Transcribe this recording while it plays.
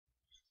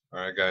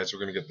Alright guys, we're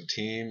going to get the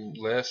team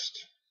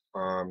list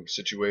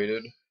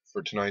situated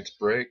for tonight's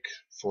break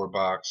for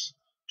box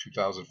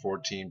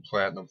 2014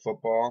 Platinum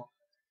Football.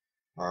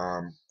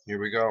 Here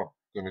we go.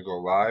 Going to go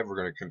live.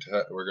 We're going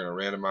to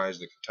randomize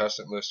the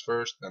contestant list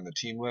first, then the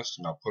team list,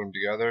 and I'll put them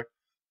together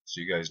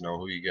so you guys know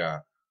who you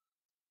got.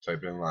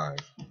 Type it in live.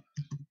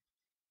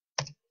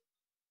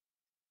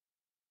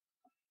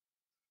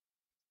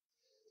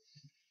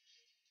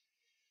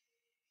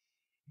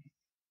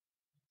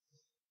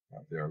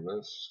 Got their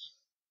list.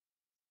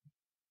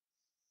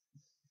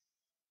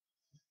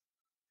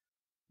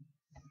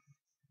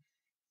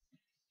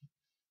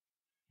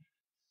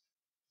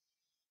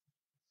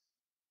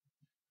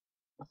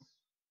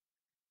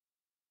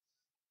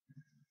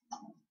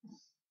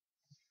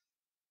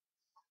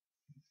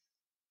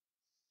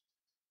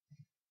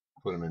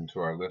 Put them into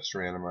our list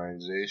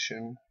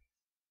randomization.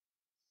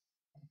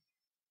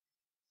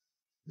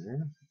 Yeah.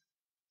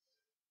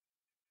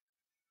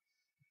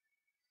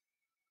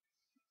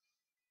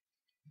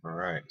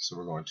 Alright, so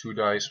we're going 2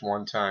 dice,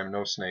 1 time,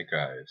 no snake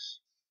eyes.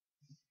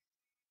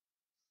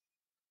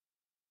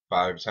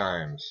 5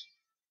 times.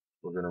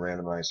 We're going to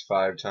randomize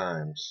 5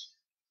 times.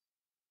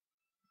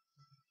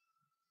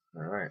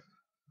 Alright.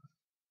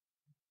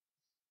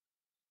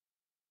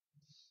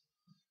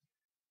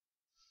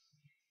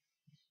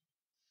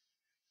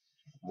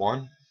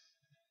 1,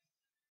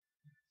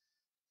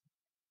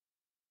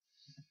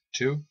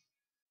 2,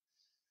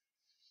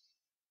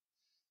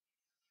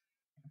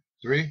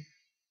 3,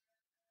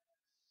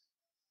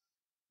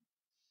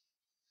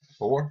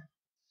 4.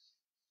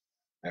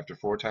 After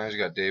 4 times, you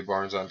got Dave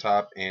Barnes on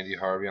top, Andy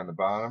Harvey on the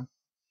bottom.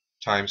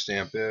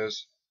 Timestamp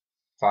is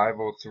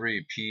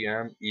 5:03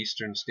 p.m.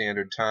 Eastern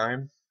Standard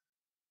Time.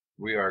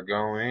 We are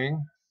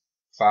going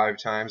 5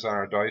 times on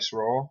our dice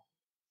roll.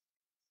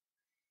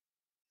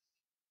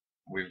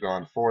 We've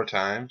gone 4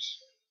 times.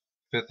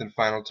 5th and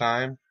final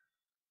time.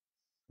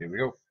 Here we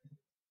go.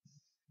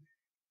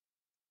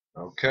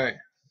 Okay.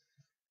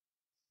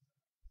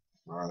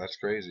 Wow, that's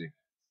crazy.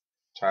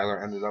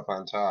 Tyler ended up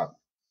on top.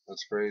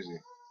 That's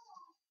crazy.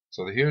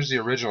 So here's the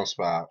original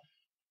spot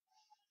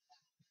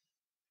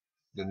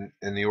in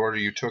the order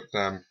you took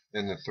them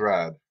in the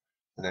thread.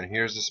 And then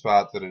here's the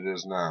spot that it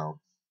is now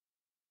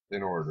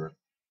in order.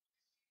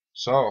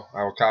 So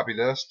I will copy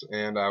this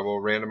and I will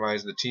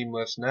randomize the team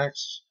list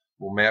next.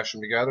 We'll mash them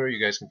together. You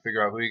guys can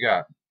figure out who you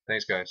got.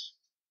 Thanks, guys.